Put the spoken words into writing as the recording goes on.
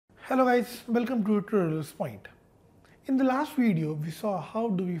Hello guys, welcome to Tutorialspoint. In the last video, we saw how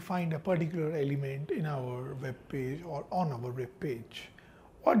do we find a particular element in our web page or on our web page.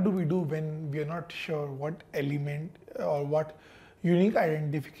 What do we do when we are not sure what element or what unique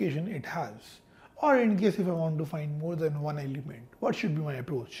identification it has? Or in case if I want to find more than one element, what should be my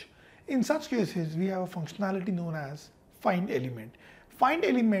approach? In such cases, we have a functionality known as find element. Find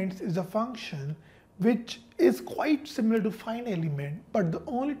elements is a function which is quite similar to find element, but the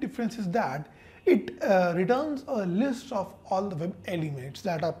only difference is that it returns a list of all the web elements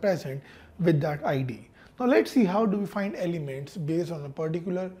that are present with that ID. Now let's see how do we find elements based on a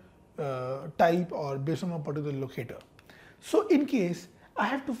particular type or based on a particular locator. So in case I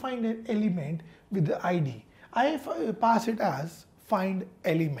have to find an element with the ID, I pass it as find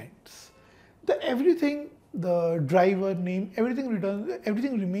elements. The driver name, everything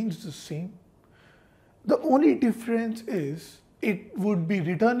remains the same. The only difference is it would be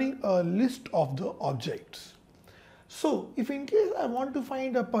returning a list of the objects. So if in case I want to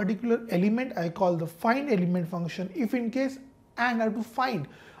find a particular element, I call the find element function. If in case and I have to find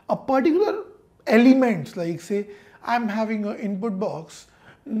a particular elements, like say I'm having an input box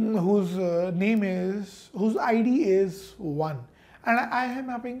whose ID is 1, and I am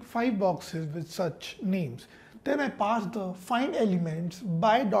having 5 boxes with such names. Then I pass the find elements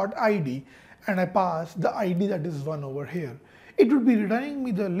by .id and I pass the ID that is 1 over here. It would be returning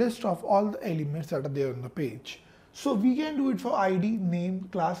me the list of all the elements that are there on the page. So we can do it for ID, name,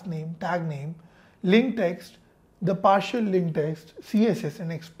 class name, tag name, link text, the partial link text, CSS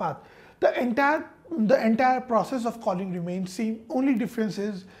and XPath. The entire process of calling remains same. Only difference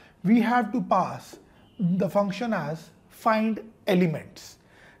is we have to pass the function as find elements.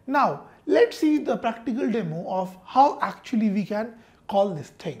 Now let's see the practical demo of how actually we can call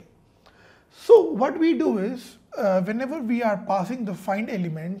this thing. So what we do is whenever we are passing the find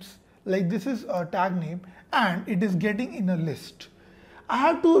elements, like this is a tag name and it is getting in a list, I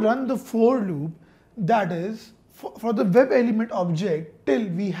have to run the for loop, that is for the web element object till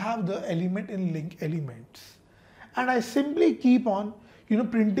we have the element in link elements, and I simply keep on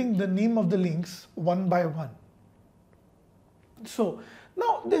printing the name of the links one by one. So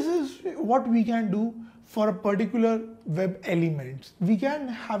now this is what we can do for a particular web element. We can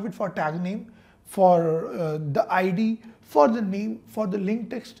have it for tag name, for the ID, for the name, for the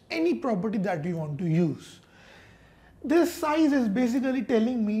link text, any property that we want to use. This size is basically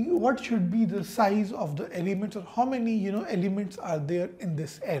telling me what should be the size of the elements or how many elements are there in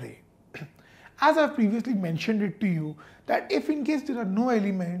this array. As I previously mentioned it to you, that if in case there are no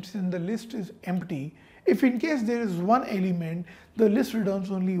elements, then the list is empty. If in case there is one element, the list returns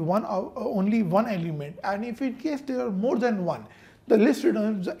only one element, and if in case there are more than one, the list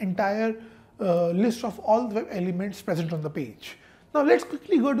returns the entire list of all the elements present on the page. Now let's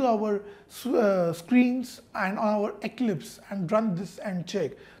quickly go to our screens and on our Eclipse and run this and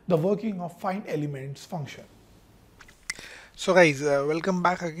check the working of find elements function. So guys, welcome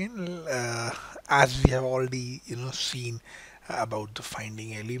back again. As we have already seen about the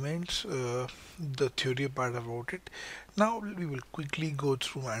finding elements, the theory part about it. Now we will quickly go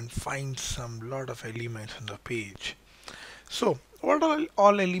through and find some lot of elements on the page. So what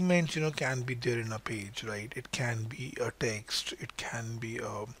all elements can be there in a page, right? It can be a text, it can be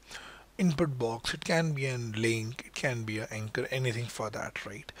a input box, it can be a link, it can be an anchor, anything for that,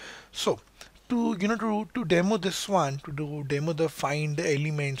 right? So to demo this one, to demo the find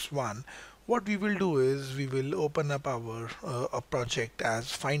elements one, what we will do is we will open up our a project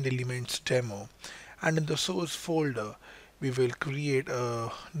as find elements demo, and in the source folder we will create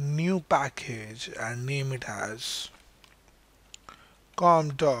a new package and name it as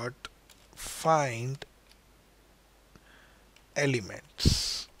com.find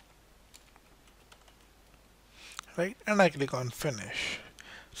elements, right? And I click on finish.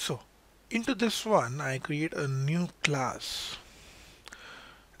 So into this one I create a new class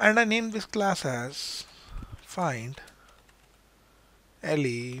and I name this class as find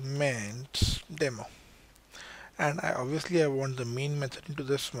elements demo, and I want the main method into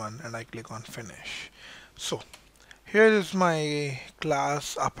this one, and I click on finish. So here is my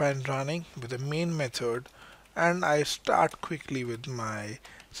class up and running with the main method, and I start quickly with my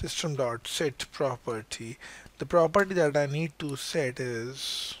system.set property. The property that I need to set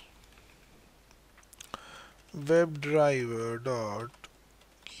is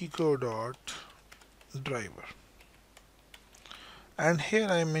webdriver.keycode.driver, and here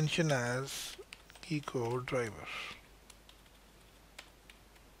I mention as keycode driver.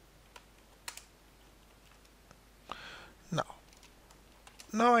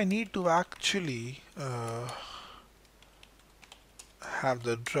 Now I need to actually have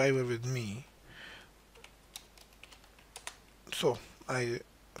the driver with me. So I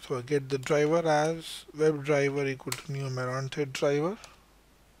I get the driver as web driver equal to new Meronted driver.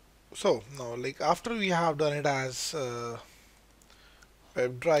 So now, like after we have done it as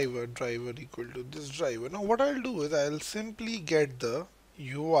web driver equal to this driver. Now what I'll do is I'll simply get the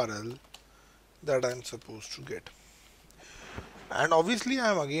URL that I'm supposed to get. And obviously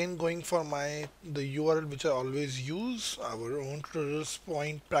I'm again going for the URL which I always use, our own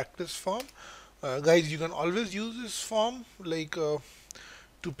Tutorialspoint practice form. Guys, you can always use this form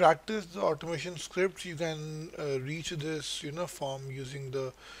to practice the automation scripts. You can reach this form using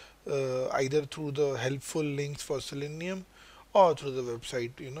the either through the helpful links for Selenium or through the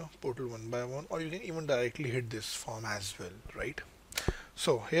website portal one by one, or you can even directly hit this form as well, right?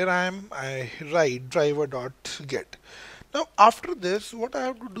 So here I write driver.get. Now after this, what I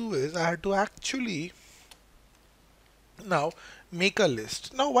have to do is I have to actually now make a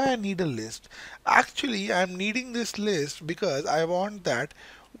list. Now why I need a list? Actually, I'm needing this list because I want that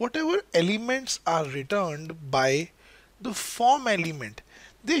whatever elements are returned by the form element,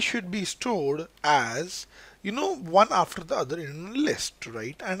 they should be stored as one after the other in a list,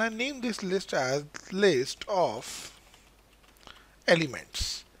 right? And I name this list as list of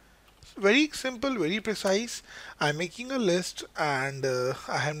elements. Very simple, very precise. I'm making a list and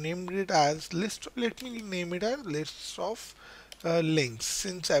I have named it as list. Let me name it as list of links,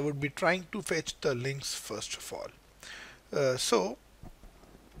 since I would be trying to fetch the links first of all. So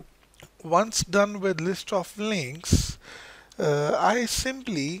once done with list of links, I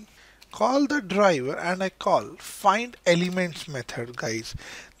simply call the driver and I call find elements method, guys.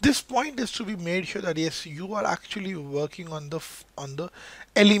 This point is to be made sure that yes, you are actually working on the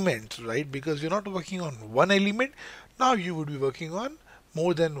elements, right? Because you're not working on one element. Now you would be working on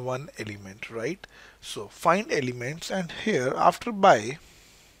more than one element, right? So find elements, and here after by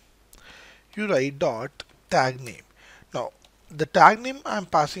you write dot tag name. Now the tag name I'm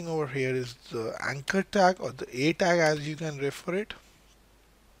passing over here is the anchor tag or the A tag as you can refer it.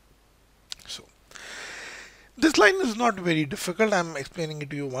 So this line is not very difficult. I'm explaining it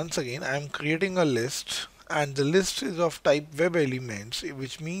to you once again. I'm creating a list and the list is of type web elements,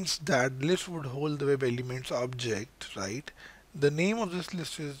 which means that list would hold the web elements object, right? The name of this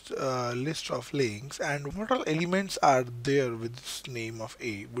list is list of links, and what all elements are there with this name of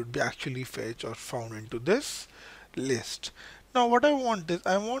A would be actually fetched or found into this list. Now what I want is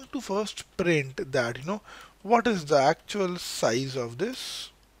I want to first print that what is the actual size of this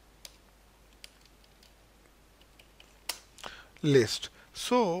list.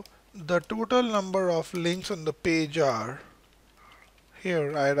 So the total number of links on the page are,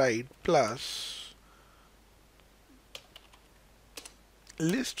 here I write plus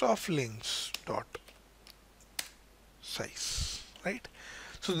list of links dot size, right?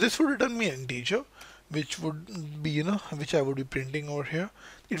 So this would return me an integer which would be which I would be printing over here.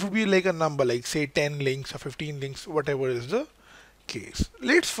 It would be like a number, like say 10 links or 15 links, whatever is the case.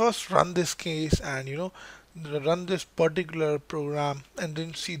 Let's first run this case and run this particular program and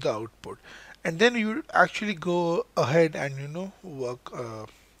then see the output, and then you actually go ahead and work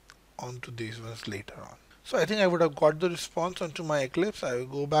onto these ones later on. So I think I would have got the response onto my Eclipse. I will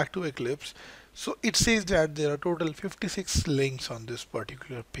go back to Eclipse. So it says that there are total 56 links on this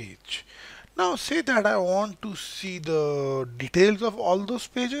particular page. Now say that I want to see the details of all those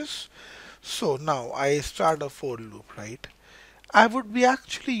pages. So now I start a for loop, right? I would be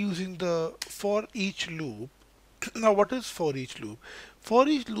actually using the for each loop. Now what is for each loop? For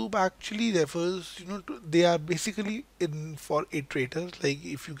each loop actually refers, they are basically in for iterators. Like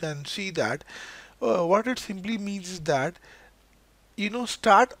if you can see that, what it simply means is that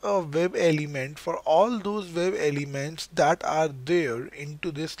start a web element for all those web elements that are there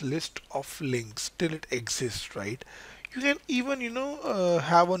into this list of links till it exists, right? You can even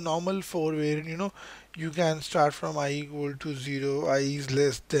have a normal for where you can start from I equal to 0, I is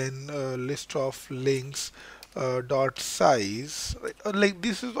less than list of links dot size, right? Like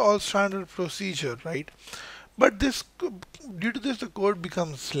this is all standard procedure, right? But due to this, the code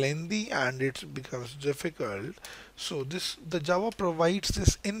becomes lengthy and it becomes difficult. So the Java provides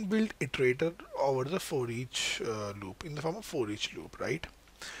this inbuilt iterator over the for each loop in the form of for each loop, right?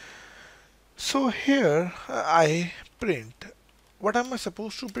 So here I print. What am I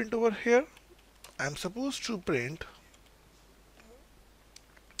supposed to print over here? I'm supposed to print.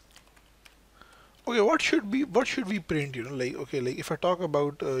 Okay, what should we print? Like okay, like if I talk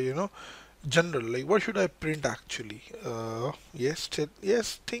about general, like what should I print actually? Yes,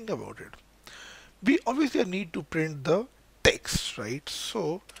 think about it. We obviously need to print the text, right?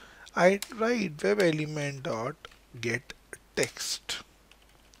 So I write web element dot get text.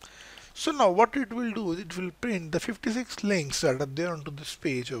 So now what it will do is it will print the 56 links that are there onto this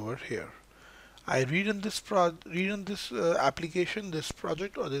page over here. I read this application, this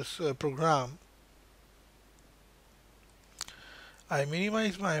project or this program. I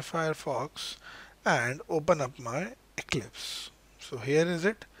minimize my Firefox and open up my Eclipse. So here is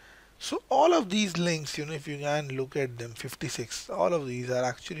it. So all of these links, if you can look at them, 56, all of these are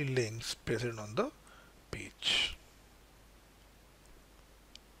actually links present on the page.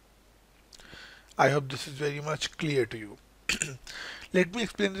 I hope this is very much clear to you. Let me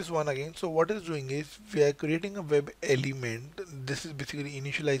explain this one again. So what it's doing is we are creating a web element. This is basically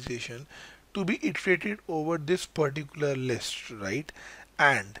initialization to be iterated over this particular list, right?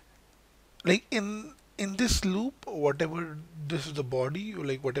 And like in this loop, whatever this is the body, or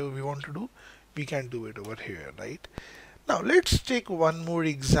like whatever we want to do, we can do it over here, right? Now let's take one more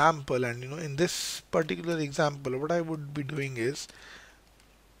example, and in this particular example, what I would be doing is,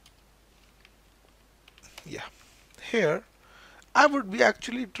 yeah, here I would be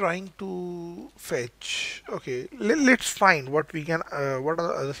actually trying to fetch. Okay, let's find what we can. What are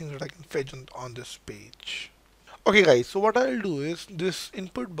the other things that I can fetch on this page? Okay, guys. So what I'll do is this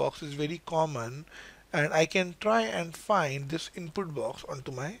input box is very common, and I can try and find this input box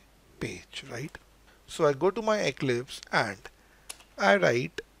onto my page, right? So I go to my Eclipse and I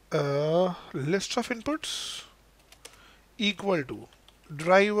write a list of inputs equal to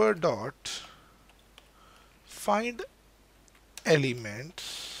driver dot find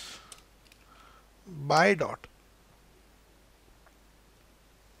elements by dot.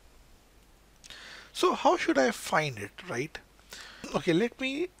 So how should I find it, right? Okay, let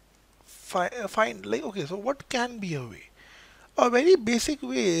me find like, okay, so what can be a way? A very basic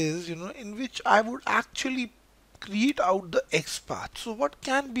way is, in which I would actually create out the X path. So what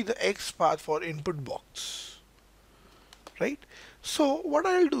can be the X path for input box, right? So what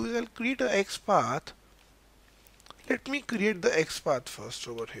I'll do is I'll create a X path. Let me create the X path first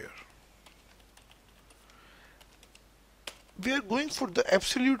over here. We are going for the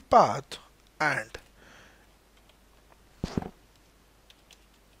absolute path and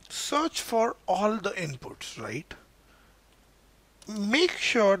search for all the inputs, right? Make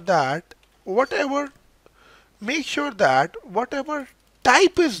sure that whatever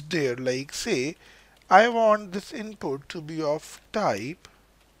type is there, like say I want this input to be of type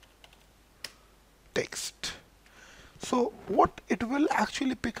text. So what it will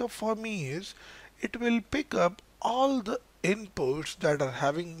actually pick up for me is it will pick up all the inputs that are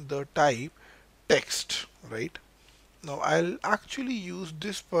having the type text, right? Now I'll actually use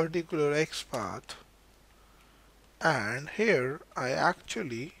this particular XPath, and here I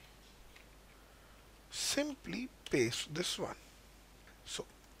actually simply paste this one. So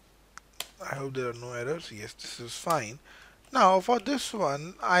I hope there are no errors. Yes, this is fine. Now for this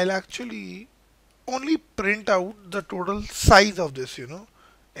one, I'll actually only print out the total size of this,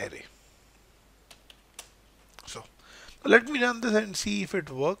 array. So let me run this and see if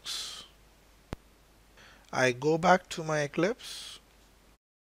it works. I go back to my Eclipse.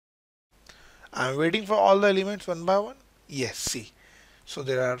 I'm waiting for all the elements one by one. Yes, see. So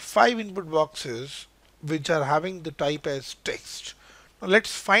there are 5 input boxes which are having the type as text. Now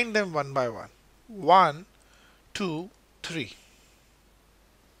let's find them one by one. 1, 2, 3.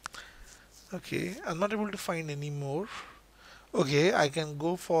 Okay, I'm not able to find any more. Okay, I can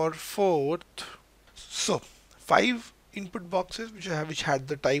go for 4th. So 5 input boxes which had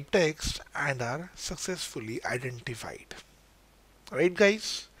the type text and are successfully identified. Alright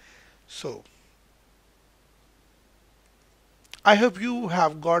guys, so I hope you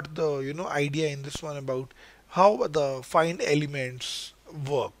have got the idea in this one about how the find elements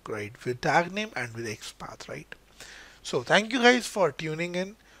work, right, with tag name and with XPath, right? So thank you guys for tuning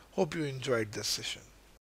in. Hope you enjoyed this session.